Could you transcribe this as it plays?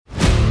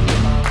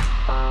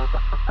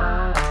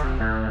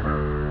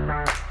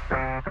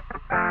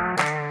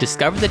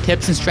Discover the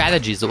tips and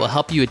strategies that will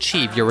help you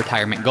achieve your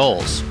retirement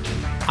goals.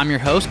 I'm your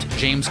host,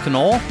 James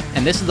Knoll,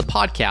 and this is the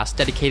podcast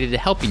dedicated to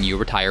helping you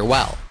retire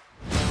well.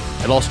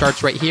 It all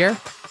starts right here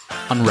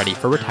on Ready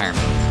for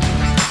Retirement.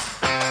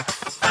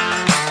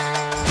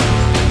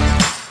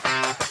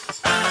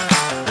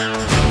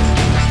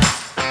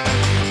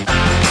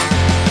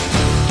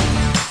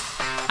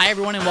 Hi,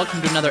 everyone, and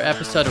welcome to another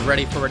episode of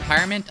Ready for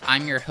Retirement.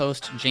 I'm your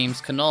host,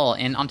 James Knoll,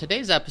 and on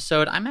today's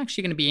episode, I'm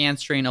actually going to be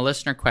answering a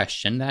listener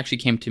question that actually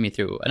came to me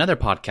through another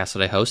podcast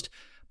that I host,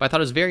 but I thought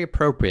it was very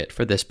appropriate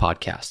for this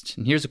podcast.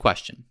 And here's the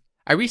question.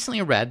 I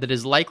recently read that it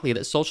is likely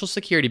that Social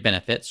Security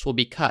benefits will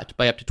be cut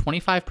by up to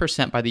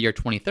 25% by the year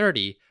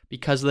 2030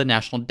 because of the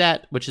national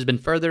debt, which has been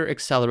further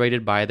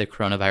accelerated by the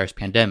coronavirus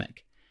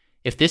pandemic.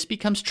 If this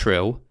becomes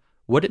true,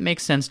 would it make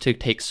sense to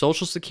take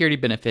Social Security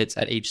benefits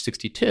at age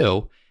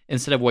 62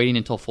 instead of waiting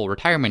until full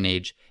retirement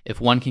age if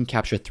one can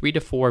capture 3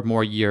 to 4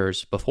 more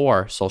years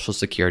before Social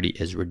Security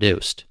is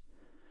reduced?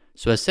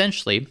 So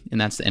essentially, and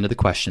that's the end of the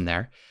question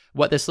there,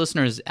 what this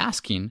listener is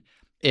asking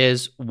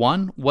is,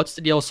 one, what's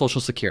the deal with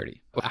Social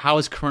Security? How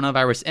has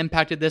coronavirus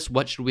impacted this?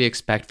 What should we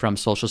expect from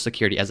Social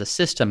Security as a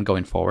system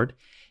going forward?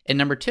 And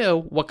number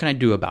two, what can I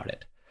do about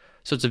it?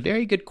 So it's a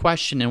very good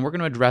question, and we're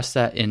going to address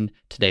that in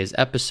today's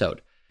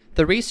episode.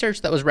 The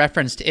research that was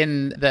referenced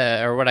in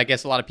or what I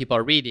guess a lot of people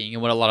are reading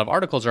and what a lot of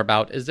articles are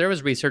about is there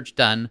was research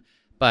done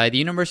by the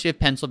University of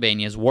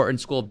Pennsylvania's Wharton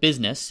School of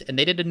Business, and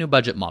they did a new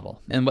budget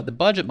model. And what the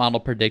budget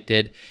model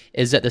predicted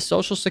is that the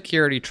Social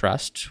Security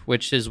Trust,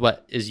 which is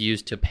what is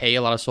used to pay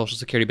a lot of Social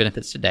Security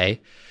benefits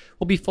today,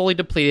 will be fully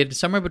depleted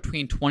somewhere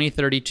between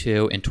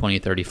 2032 and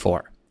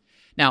 2034.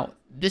 Now,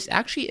 this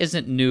actually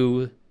isn't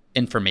new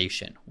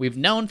information. We've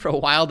known for a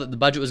while that the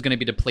budget was going to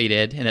be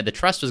depleted and that the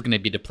trust was going to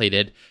be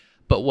depleted,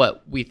 but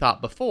what we thought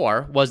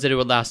before was that it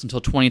would last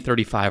until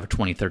 2035 or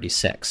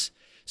 2036.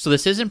 So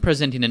this isn't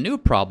presenting a new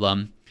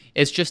problem.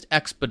 It's just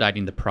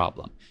expediting the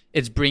problem.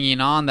 It's bringing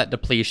on that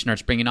depletion, or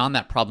it's bringing on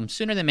that problem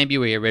sooner than maybe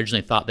we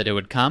originally thought that it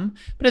would come.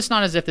 But it's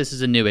not as if this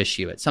is a new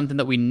issue. It's something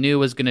that we knew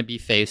was going to be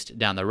faced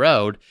down the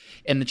road.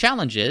 And the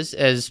challenge is,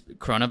 as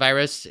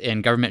coronavirus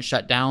and government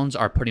shutdowns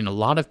are putting a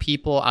lot of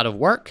people out of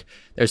work,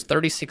 there's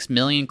 36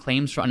 million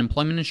claims for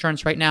unemployment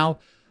insurance right now.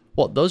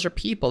 Well, those are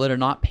people that are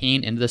not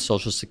paying into the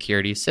Social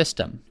Security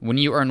system. When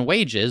you earn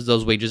wages,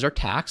 those wages are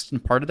taxed,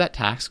 and part of that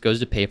tax goes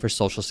to pay for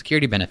Social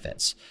Security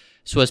benefits.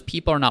 So as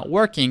people are not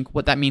working,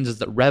 what that means is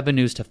that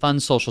revenues to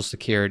fund Social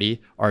Security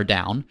are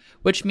down,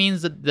 which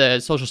means that the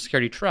Social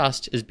Security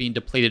Trust is being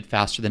depleted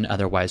faster than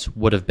otherwise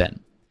would have been.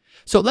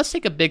 So let's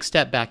take a big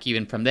step back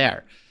even from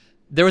there.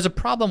 There was a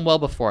problem well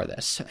before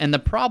this, and the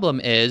problem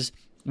is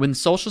when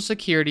Social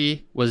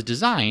Security was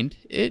designed,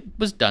 it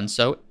was done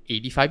so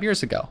 85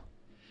 years ago.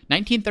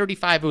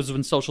 1935 was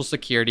when Social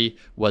Security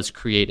was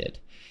created.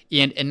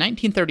 And in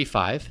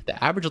 1935,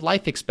 the average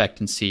life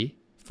expectancy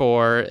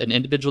for an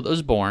individual that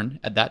was born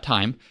at that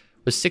time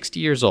was 60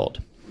 years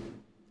old.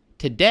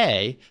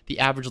 Today, the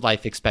average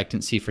life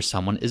expectancy for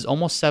someone is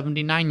almost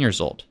 79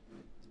 years old.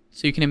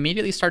 So you can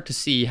immediately start to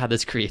see how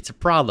this creates a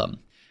problem.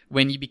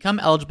 When you become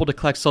eligible to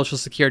collect Social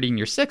Security in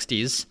your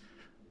 60s,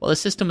 well, the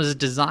system was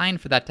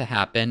designed for that to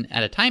happen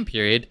at a time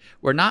period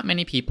where not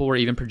many people were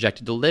even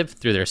projected to live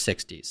through their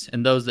 60s,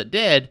 and those that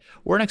did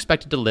weren't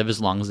expected to live as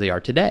long as they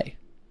are today.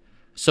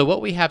 So what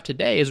we have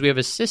today is we have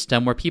a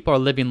system where people are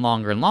living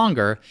longer and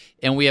longer,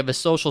 and we have a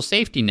social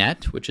safety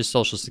net, which is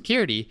Social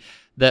Security,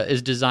 that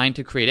is designed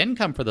to create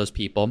income for those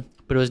people,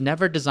 but it was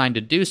never designed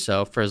to do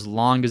so for as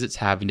long as it's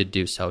having to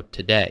do so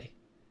today.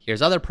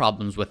 Here's other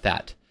problems with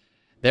that.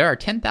 There are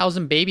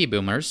 10,000 baby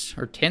boomers,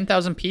 or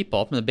 10,000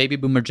 people from the baby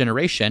boomer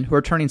generation who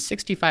are turning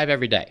 65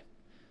 every day.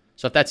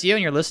 So if that's you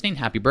and you're listening,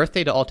 happy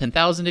birthday to all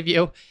 10,000 of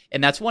you,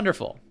 and that's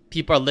wonderful.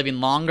 People are living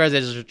longer, as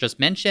I just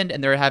mentioned,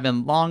 and they're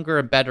having longer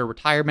and better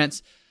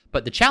retirements.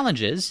 But the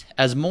challenge is,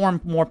 as more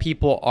and more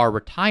people are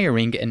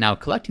retiring and now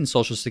collecting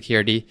Social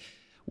Security,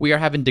 we are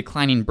having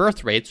declining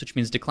birth rates, which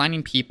means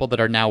declining people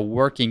that are now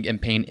working and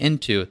paying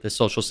into the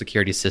Social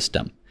Security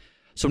system.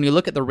 So when you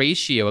look at the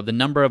ratio of the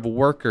number of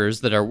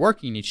workers that are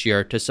working each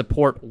year to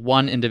support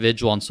one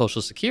individual on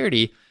Social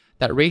Security,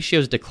 that ratio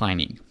is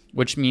declining,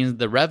 which means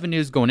the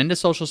revenues going into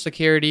Social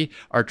Security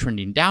are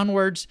trending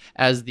downwards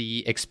as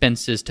the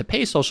expenses to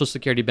pay Social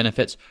Security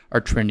benefits are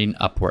trending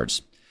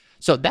upwards.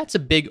 So that's a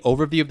big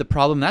overview of the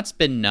problem. That's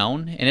been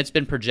known, and it's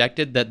been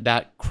projected that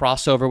that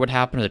crossover would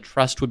happen, or the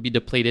trust would be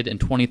depleted in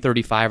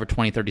 2035 or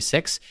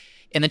 2036.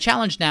 And the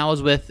challenge now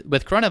is with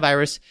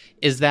coronavirus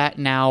is that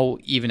now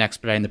even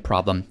expediting the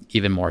problem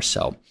even more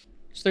so.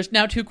 So there's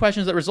now two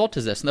questions that result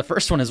to this. And the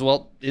first one is,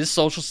 well, is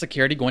Social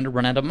Security going to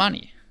run out of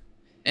money?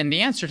 And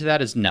the answer to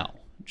that is no.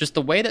 Just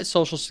the way that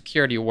Social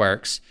Security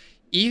works,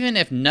 even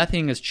if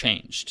nothing has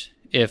changed,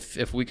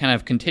 if we kind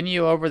of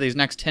continue over these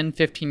next 10,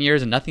 15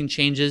 years and nothing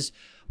changes,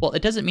 well,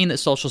 it doesn't mean that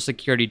Social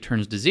Security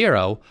turns to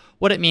zero.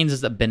 What it means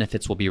is that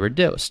benefits will be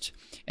reduced.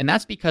 And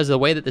that's because the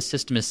way that the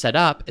system is set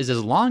up is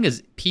as long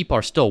as people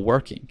are still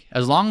working,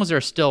 as long as there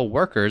are still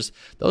workers,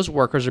 those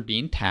workers are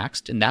being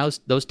taxed, and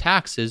those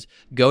taxes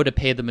go to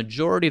pay the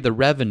majority of the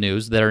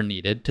revenues that are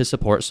needed to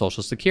support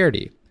Social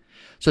Security.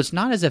 So it's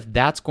not as if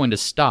that's going to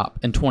stop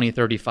in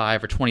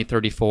 2035 or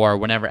 2034,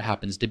 whenever it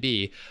happens to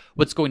be.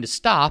 What's going to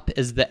stop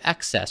is the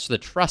excess, the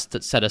trust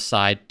that's set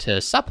aside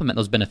to supplement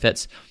those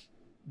benefits,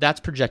 that's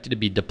projected to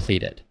be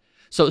depleted.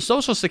 So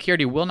Social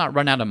Security will not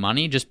run out of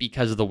money just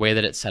because of the way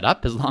that it's set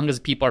up. As long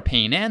as people are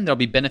paying in, there'll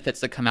be benefits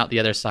that come out the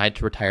other side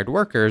to retired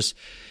workers.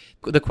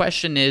 The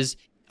question is,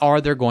 are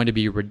there going to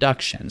be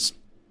reductions?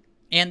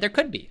 And there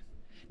could be.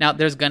 Now,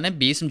 there's going to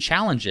be some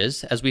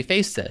challenges as we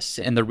face this.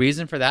 And the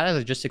reason for that, as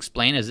I just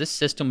explained, is this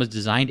system was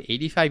designed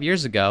 85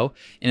 years ago,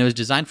 and it was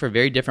designed for a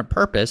very different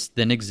purpose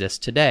than exists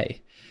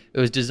today. It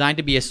was designed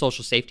to be a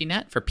social safety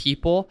net for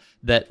people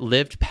that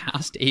lived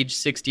past age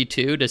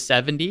 62 to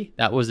 70.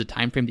 That was the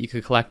time frame that you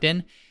could collect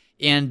in.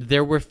 And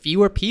there were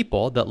fewer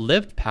people that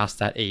lived past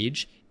that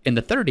age in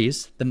the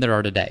 30s than there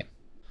are today.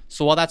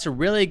 So while that's a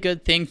really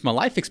good thing from a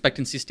life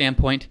expectancy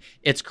standpoint,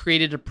 it's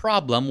created a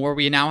problem where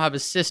we now have a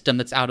system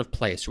that's out of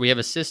place. We have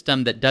a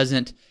system that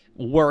doesn't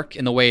work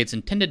in the way it's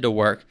intended to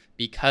work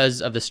because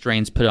of the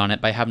strains put on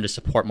it by having to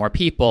support more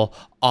people,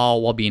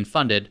 all while being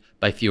funded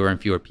by fewer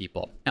and fewer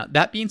people. Now,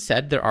 that being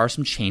said, there are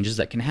some changes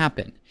that can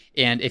happen.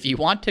 And if you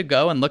want to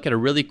go and look at a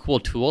really cool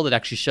tool that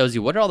actually shows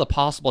you what are all the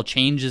possible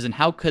changes and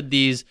how could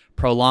these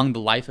prolong the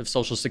life of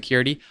Social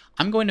Security,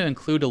 I'm going to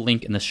include a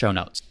link in the show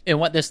notes. And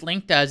what this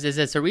link does is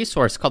it's a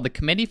resource called the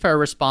Committee for a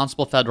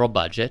Responsible Federal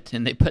Budget,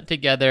 and they put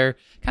together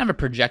kind of a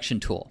projection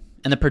tool.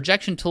 And the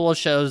projection tool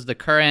shows the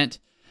current,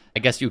 I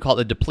guess you would call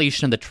it the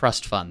depletion of the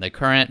trust fund, the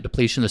current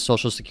depletion of the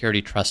Social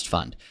Security trust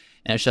fund.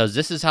 And it shows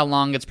this is how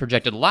long it's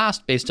projected to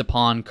last based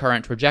upon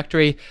current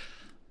trajectory.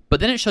 But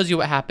then it shows you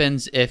what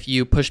happens if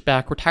you push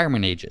back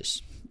retirement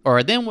ages.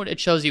 Or then it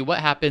shows you what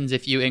happens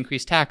if you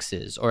increase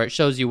taxes. Or it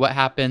shows you what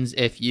happens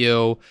if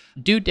you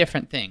do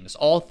different things.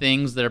 All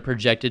things that are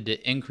projected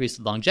to increase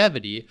the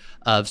longevity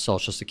of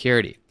Social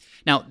Security.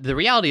 Now, the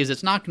reality is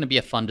it's not going to be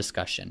a fun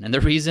discussion. And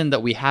the reason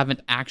that we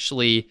haven't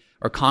actually,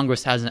 or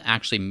Congress hasn't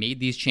actually made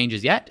these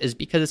changes yet, is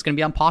because it's going to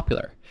be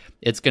unpopular.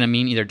 It's going to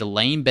mean either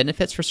delaying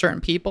benefits for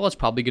certain people. It's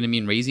probably going to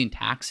mean raising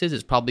taxes.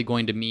 It's probably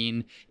going to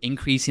mean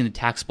increasing the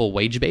taxable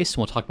wage base. And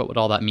we'll talk about what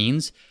all that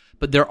means.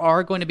 But there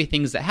are going to be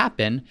things that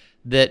happen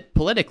that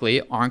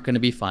politically aren't going to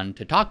be fun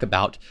to talk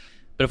about.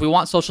 But if we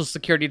want Social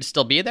Security to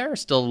still be there,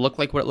 still look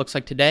like what it looks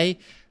like today,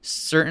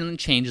 certain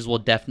changes will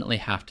definitely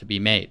have to be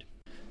made.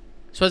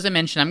 So as I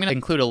mentioned, I'm going to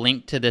include a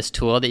link to this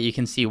tool that you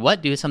can see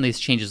what do some of these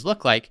changes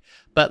look like.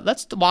 But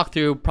let's walk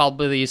through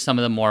probably some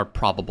of the more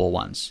probable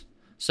ones.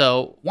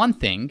 So one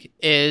thing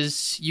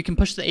is you can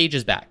push the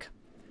ages back.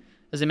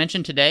 As I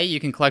mentioned today, you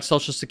can collect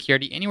Social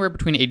Security anywhere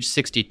between age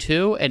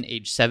 62 and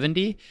age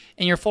 70,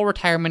 and your full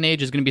retirement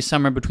age is going to be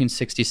somewhere between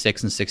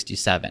 66 and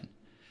 67.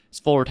 It's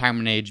full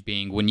retirement age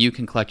being when you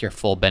can collect your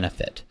full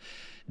benefit.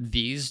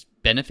 These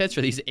benefits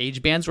or these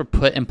age bands were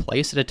put in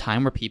place at a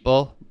time where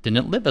people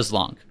didn't live as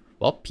long.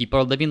 Well, people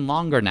are living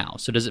longer now,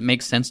 so does it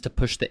make sense to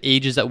push the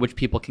ages at which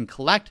people can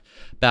collect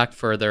back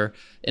further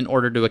in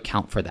order to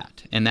account for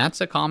that? And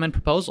that's a common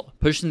proposal.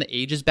 Pushing the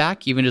ages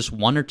back, even just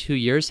 1 or 2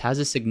 years, has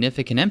a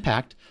significant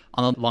impact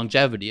on the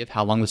longevity of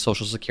how long the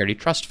Social Security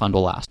Trust Fund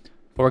will last.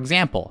 For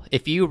example,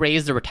 if you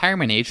raise the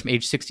retirement age from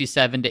age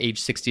 67 to age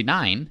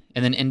 69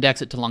 and then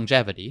index it to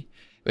longevity,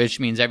 which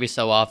means every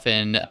so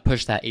often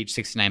push that age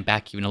 69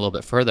 back even a little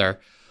bit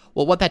further,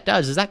 well, what that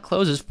does is that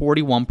closes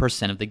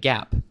 41% of the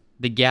gap.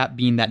 The gap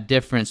being that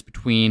difference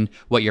between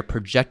what you're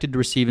projected to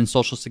receive in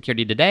Social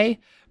Security today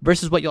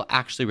versus what you'll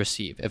actually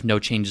receive if no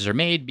changes are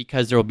made,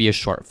 because there will be a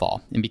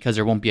shortfall and because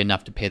there won't be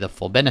enough to pay the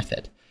full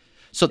benefit.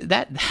 So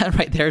that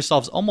right there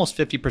solves almost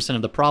 50%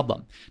 of the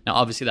problem. Now,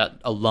 obviously that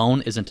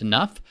alone isn't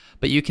enough,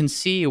 but you can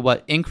see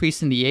what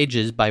increasing the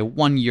ages by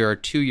 1 year,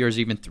 2 years,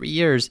 even 3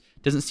 years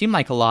doesn't seem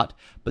like a lot,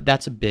 but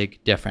that's a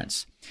big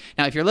difference.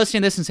 Now, if you're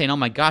listening to this and saying, oh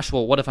my gosh,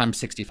 well, what if I'm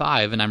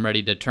 65 and I'm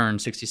ready to turn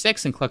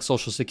 66 and collect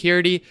Social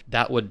Security?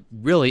 That would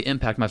really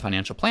impact my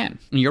financial plan.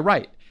 And you're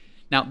right.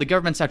 Now, the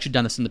government's actually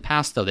done this in the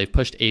past, though. They've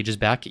pushed ages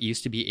back. It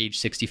used to be age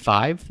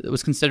 65 that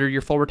was considered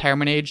your full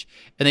retirement age,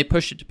 and they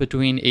pushed it to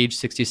between age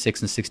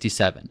 66 and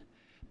 67.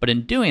 But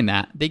in doing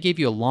that, they gave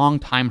you a long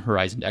time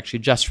horizon to actually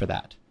adjust for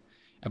that.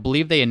 I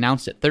believe they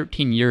announced it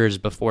 13 years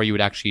before you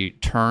would actually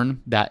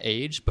turn that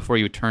age, before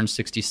you would turn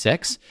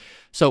 66.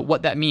 So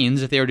what that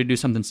means, if they were to do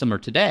something similar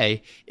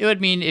today, it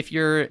would mean if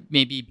you're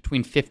maybe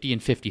between 50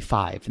 and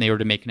 55, and they were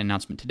to make an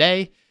announcement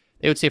today,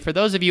 they would say, for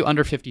those of you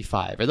under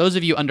 55, or those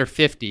of you under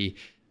 50,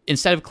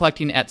 instead of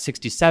collecting at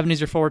 67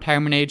 as your full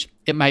retirement age,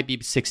 it might be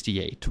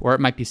 68, or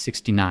it might be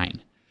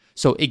 69.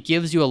 So it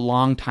gives you a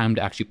long time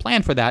to actually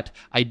plan for that.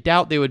 I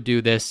doubt they would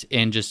do this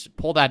and just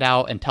pull that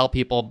out and tell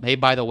people, hey,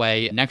 by the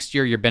way, next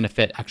year your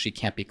benefit actually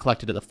can't be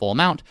collected at the full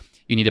amount.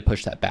 You need to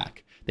push that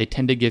back. They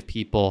tend to give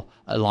people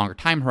a longer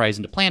time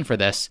horizon to plan for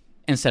this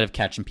instead of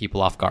catching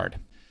people off guard.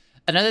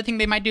 Another thing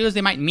they might do is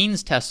they might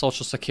means test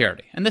Social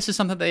Security. And this is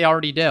something they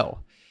already do.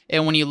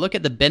 And when you look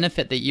at the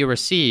benefit that you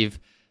receive,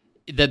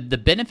 the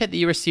benefit that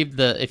you receive,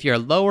 if you're a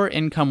lower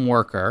income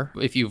worker,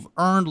 if you've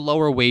earned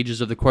lower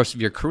wages over the course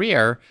of your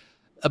career,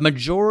 a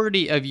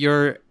majority of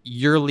your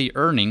yearly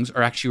earnings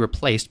are actually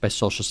replaced by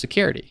Social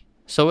Security.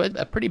 So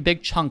a pretty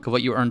big chunk of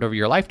what you earned over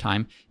your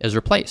lifetime is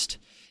replaced.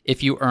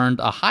 If you earned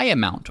a high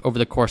amount over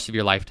the course of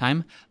your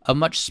lifetime, a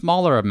much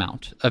smaller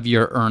amount of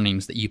your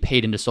earnings that you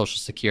paid into Social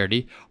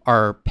Security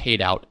are paid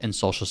out in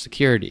Social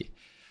Security.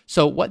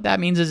 So what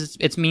that means is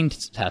it's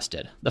means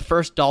tested. The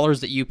first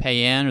dollars that you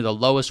pay in or the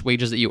lowest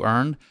wages that you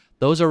earn,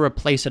 those are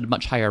replaced at a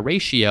much higher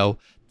ratio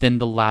than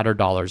the latter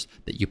dollars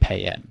that you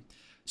pay in.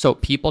 So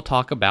people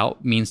talk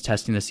about means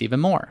testing this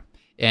even more.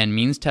 And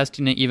means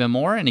testing it even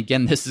more. And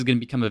again, this is going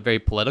to become a very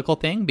political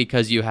thing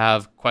because you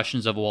have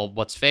questions of, well,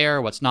 what's fair,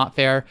 what's not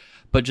fair.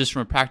 But just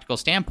from a practical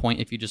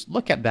standpoint, if you just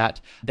look at that,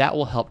 that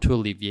will help to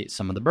alleviate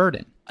some of the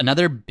burden.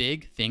 Another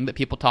big thing that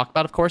people talk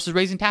about, of course, is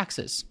raising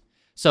taxes.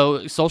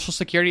 So Social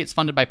Security, it's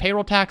funded by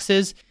payroll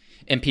taxes.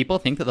 And people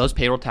think that those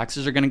payroll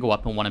taxes are going to go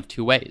up in one of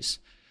two ways.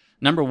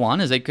 Number one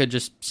is they could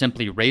just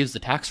simply raise the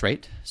tax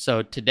rate.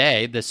 So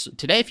today,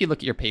 if you look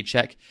at your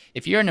paycheck,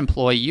 if you're an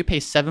employee, you pay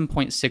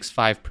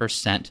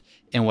 7.65%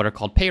 in what are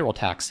called payroll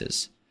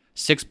taxes.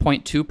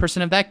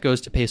 6.2% of that goes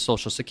to pay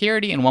Social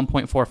Security, and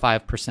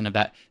 1.45% of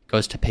that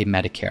goes to pay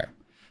Medicare.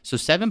 So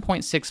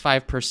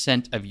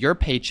 7.65% of your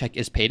paycheck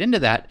is paid into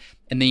that,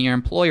 and then your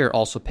employer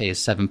also pays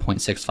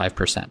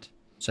 7.65%.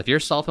 So if you're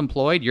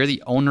self-employed, you're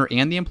the owner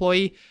and the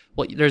employee,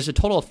 well, there's a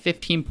total of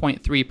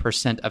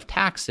 15.3% of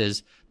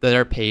taxes that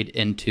are paid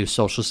into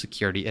Social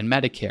Security and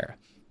Medicare.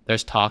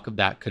 There's talk of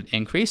that could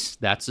increase.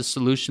 That's a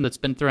solution that's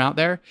been thrown out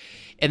there.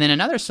 And then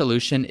another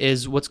solution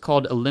is what's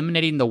called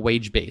eliminating the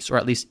wage base, or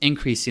at least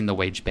increasing the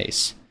wage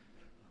base.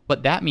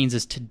 What that means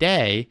is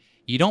today,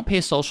 you don't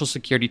pay Social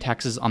Security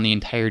taxes on the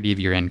entirety of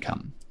your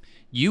income.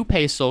 You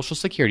pay Social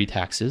Security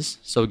taxes.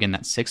 So again,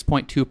 that's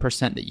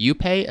 6.2% that you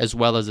pay, as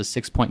well as the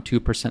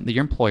 6.2% that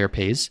your employer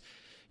pays.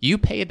 You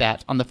pay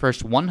that on the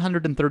first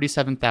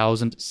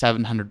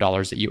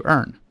 $137,700 that you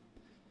earn.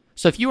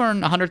 So if you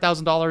earn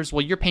 $100,000,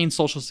 well, you're paying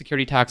Social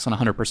Security tax on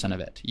 100% of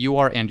it. You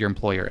are and your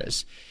employer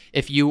is.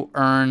 If you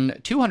earn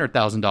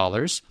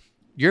 $200,000,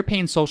 you're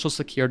paying Social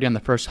Security on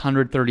the first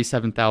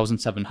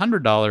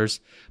 $137,700,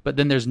 but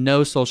then there's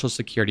no Social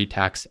Security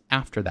tax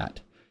after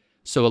that.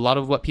 So a lot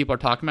of what people are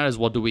talking about is,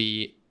 well, do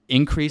we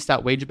increase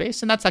that wage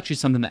base? And that's actually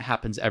something that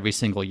happens every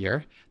single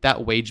year.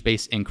 That wage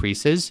base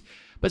increases.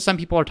 But some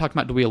people are talking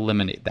about, do we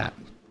eliminate that?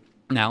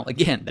 Now,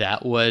 again,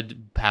 that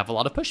would have a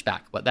lot of pushback.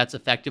 What that's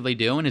effectively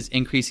doing is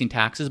increasing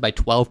taxes by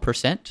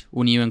 12%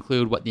 when you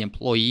include what the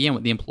employee and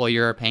what the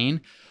employer are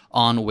paying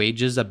on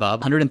wages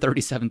above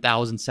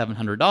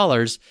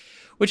 $137,700,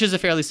 which is a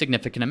fairly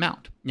significant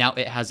amount. Now,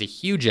 it has a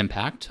huge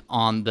impact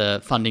on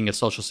the funding of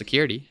Social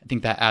Security. I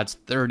think that adds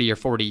 30 or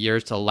 40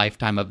 years to the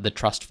lifetime of the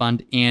trust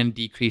fund and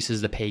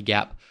decreases the pay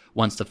gap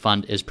once the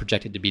fund is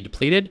projected to be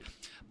depleted.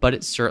 But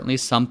it's certainly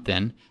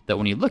something that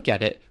when you look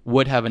at it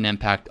would have an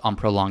impact on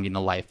prolonging the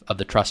life of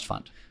the trust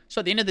fund. So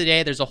at the end of the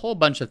day, there's a whole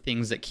bunch of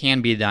things that can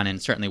be done and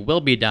certainly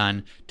will be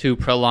done to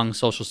prolong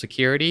Social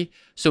Security.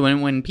 So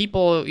when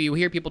you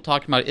hear people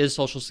talking about, is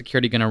Social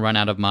Security going to run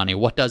out of money?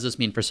 What does this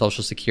mean for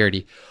Social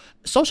Security?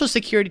 Social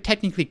Security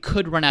technically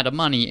could run out of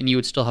money and you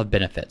would still have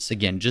benefits.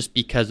 Again, just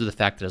because of the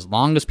fact that as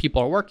long as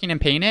people are working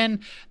and paying in,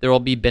 there will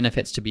be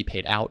benefits to be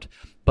paid out.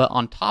 But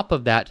on top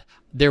of that,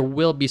 there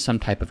will be some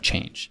type of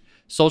change.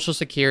 Social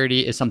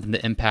Security is something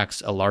that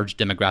impacts a large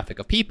demographic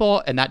of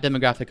people, and that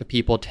demographic of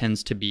people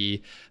tends to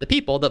be the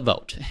people that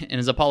vote. And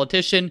as a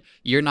politician,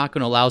 you're not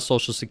going to allow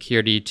Social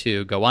Security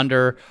to go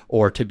under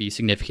or to be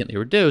significantly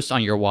reduced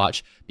on your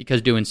watch,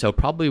 because doing so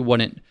probably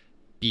wouldn't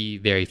be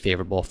very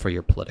favorable for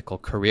your political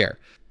career.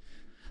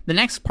 The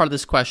next part of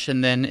this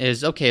question then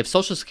is, okay, if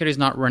Social Security is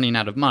not running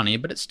out of money,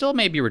 but it still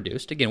may be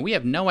reduced, again, we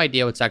have no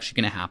idea what's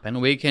actually going to happen.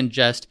 We can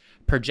just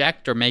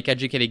project or make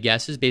educated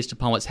guesses based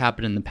upon what's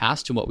happened in the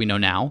past and what we know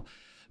now.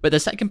 But the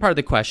second part of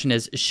the question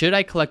is, should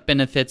I collect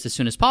benefits as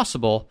soon as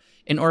possible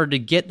in order to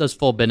get those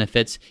full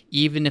benefits,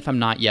 even if I'm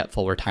not yet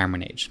full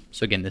retirement age?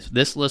 So again,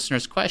 this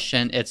listener's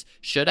question, it's,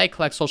 should I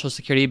collect Social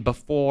Security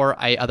before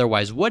I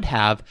otherwise would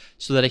have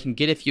so that I can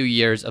get a few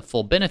years of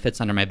full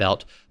benefits under my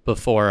belt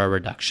before a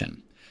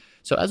reduction?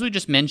 So as we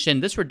just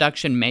mentioned, this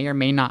reduction may or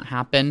may not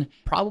happen.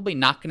 Probably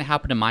not going to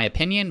happen in my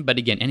opinion, but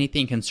again,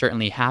 anything can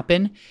certainly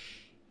happen.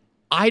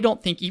 I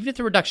don't think, even if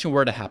the reduction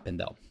were to happen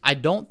though, I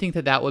don't think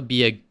that would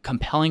be a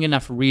compelling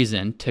enough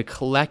reason to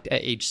collect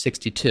at age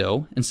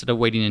 62 instead of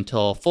waiting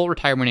until full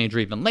retirement age or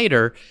even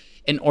later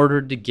in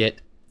order to get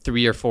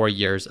 3 or 4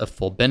 years of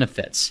full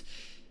benefits.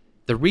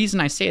 The reason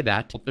I say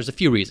that, there's a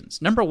few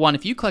reasons. Number one,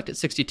 if you collect at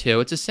 62,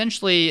 it's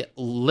essentially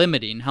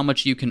limiting how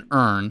much you can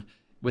earn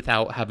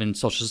without having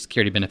Social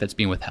Security benefits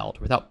being withheld,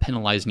 without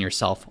penalizing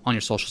yourself on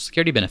your Social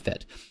Security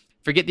benefit.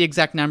 Forget the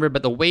exact number,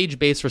 but the wage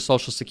base for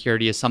Social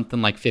Security is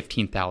something like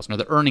 $15,000, or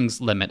the earnings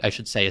limit, I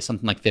should say, is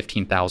something like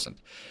 $15,000.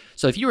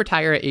 So if you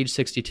retire at age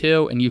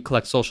 62 and you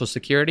collect Social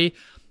Security,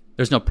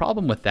 there's no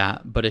problem with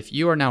that. But if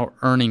you are now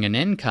earning an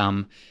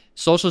income,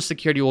 Social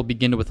Security will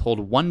begin to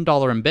withhold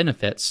 $1 in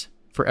benefits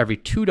for every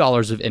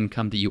 $2 of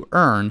income that you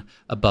earn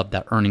above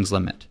that earnings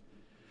limit.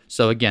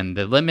 So again,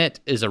 the limit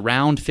is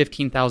around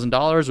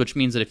 $15,000, which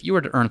means that if you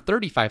were to earn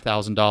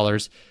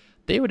 $35,000,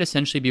 they would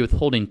essentially be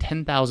withholding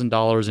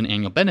 $10,000 in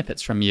annual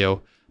benefits from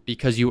you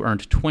because you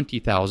earned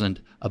 $20,000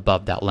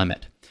 above that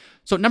limit.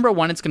 So number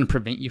one, it's going to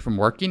prevent you from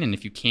working. And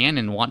if you can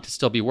and want to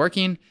still be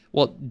working,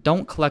 well,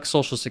 don't collect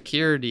Social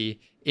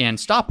Security and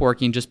stop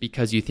working just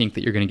because you think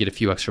that you're going to get a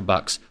few extra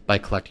bucks by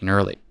collecting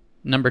early.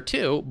 Number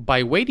two,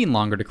 by waiting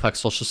longer to collect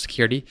Social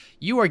Security,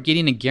 you are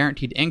getting a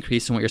guaranteed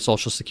increase in what your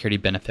Social Security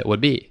benefit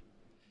would be.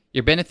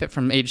 Your benefit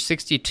from age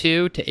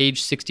 62 to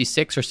age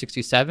 66 or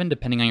 67,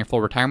 depending on your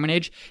full retirement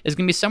age, is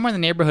going to be somewhere in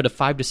the neighborhood of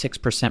 5 to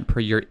 6% per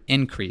year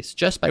increase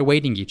just by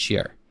waiting each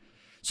year.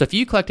 So if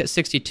you collect at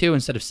 62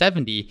 instead of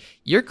 70,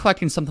 you're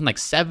collecting something like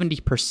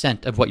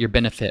 70% of what your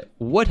benefit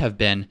would have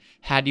been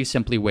had you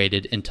simply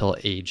waited until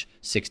age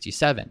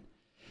 67.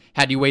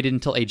 Had you waited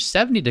until age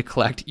 70 to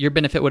collect, your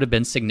benefit would have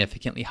been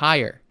significantly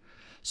higher.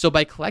 So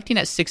by collecting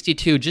at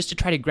 62 just to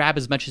try to grab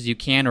as much as you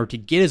can or to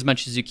get as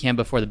much as you can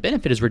before the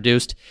benefit is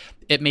reduced,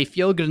 it may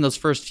feel good in those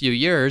first few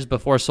years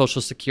before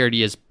Social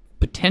Security is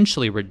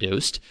potentially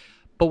reduced,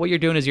 but what you're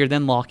doing is you're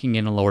then locking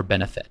in a lower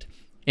benefit.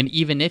 And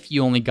even if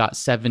you only got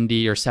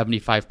 70 or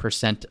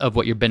 75% of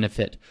what your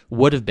benefit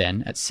would have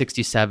been at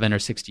 67 or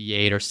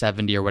 68 or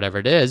 70 or whatever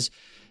it is,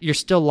 you're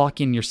still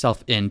locking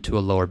yourself into a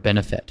lower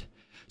benefit.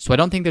 So I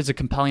don't think there's a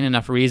compelling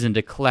enough reason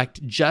to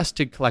collect just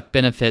to collect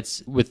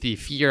benefits with the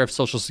fear of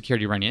Social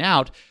Security running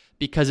out,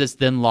 because it's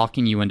then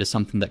locking you into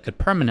something that could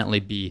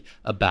permanently be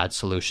a bad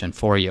solution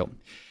for you.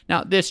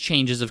 Now, this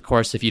changes, of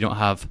course, if you don't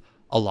have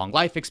a long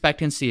life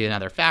expectancy and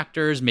other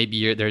factors.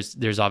 Maybe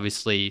there's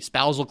obviously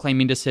spousal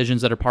claiming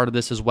decisions that are part of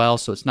this as well.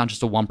 So it's not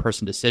just a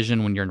one-person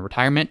decision when you're in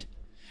retirement.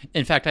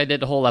 In fact, I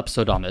did a whole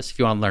episode on this if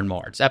you want to learn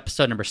more. It's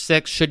episode number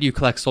 6, Should You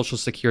Collect Social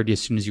Security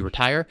as Soon as You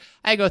Retire?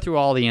 I go through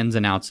all the ins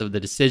and outs of the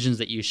decisions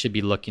that you should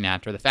be looking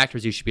at or the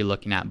factors you should be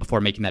looking at before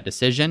making that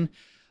decision.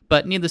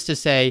 But needless to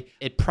say,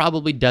 it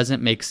probably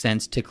doesn't make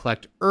sense to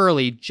collect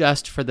early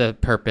just for the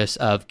purpose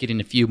of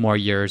getting a few more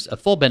years of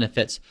full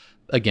benefits,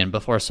 again,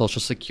 before Social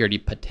Security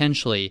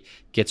potentially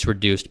gets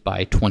reduced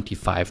by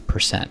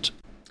 25%.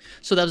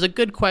 So that was a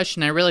good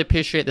question. I really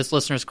appreciate this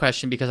listener's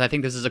question because I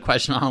think this is a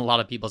question on a lot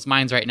of people's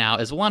minds right now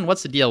is one,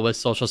 what's the deal with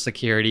Social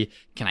Security?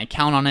 Can I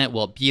count on it?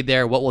 Will it be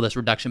there? What will this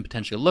reduction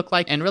potentially look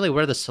like? And really,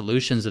 what are the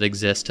solutions that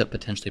exist to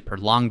potentially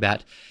prolong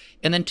that?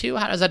 And then 2,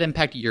 how does that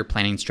impact your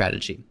planning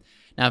strategy?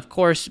 Now, of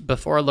course,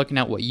 before looking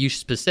at what you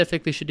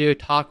specifically should do,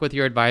 talk with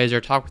your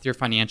advisor, talk with your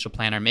financial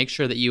planner, make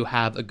sure that you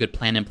have a good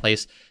plan in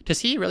place to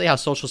see really how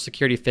Social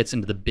Security fits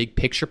into the big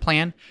picture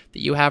plan that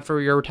you have for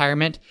your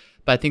retirement.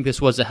 But I think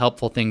this was a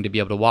helpful thing to be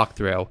able to walk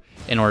through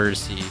in order to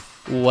see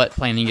what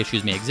planning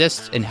issues may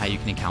exist and how you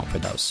can account for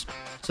those.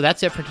 So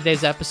that's it for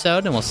today's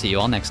episode, and we'll see you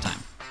all next time.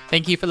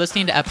 Thank you for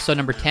listening to episode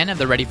number 10 of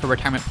the Ready for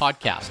Retirement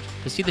podcast.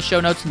 To see the show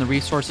notes and the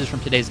resources from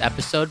today's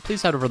episode,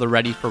 please head over to the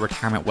Ready for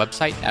Retirement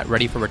website at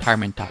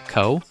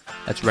readyforretirement.co.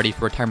 That's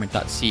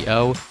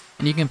readyforretirement.co,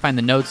 and you can find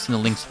the notes and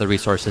the links to the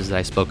resources that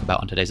I spoke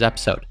about on today's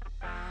episode.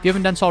 If you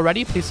haven't done so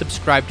already, please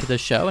subscribe to the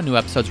show. A new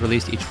episode is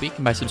released each week,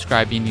 and by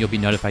subscribing, you'll be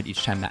notified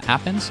each time that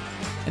happens.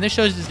 And this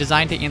show is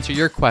designed to answer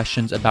your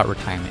questions about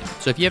retirement.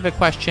 So if you have a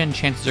question,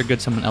 chances are good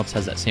someone else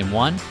has that same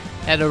one.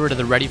 Head over to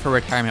the Ready for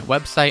Retirement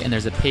website, and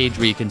there's a page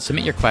where you can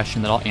submit your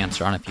question that I'll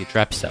answer on a future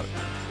episode.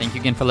 Thank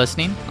you again for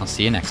listening. I'll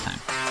see you next time.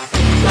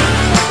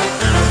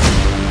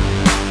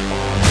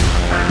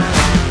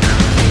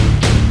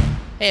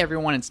 Hey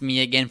everyone, it's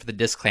me again for the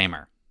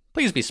disclaimer.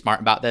 Please be smart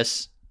about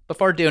this.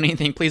 Before doing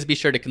anything, please be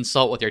sure to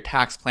consult with your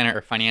tax planner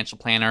or financial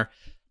planner.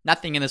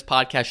 Nothing in this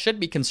podcast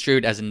should be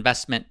construed as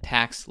investment,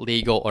 tax,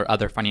 legal, or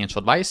other financial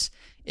advice.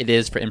 It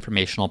is for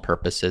informational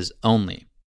purposes only.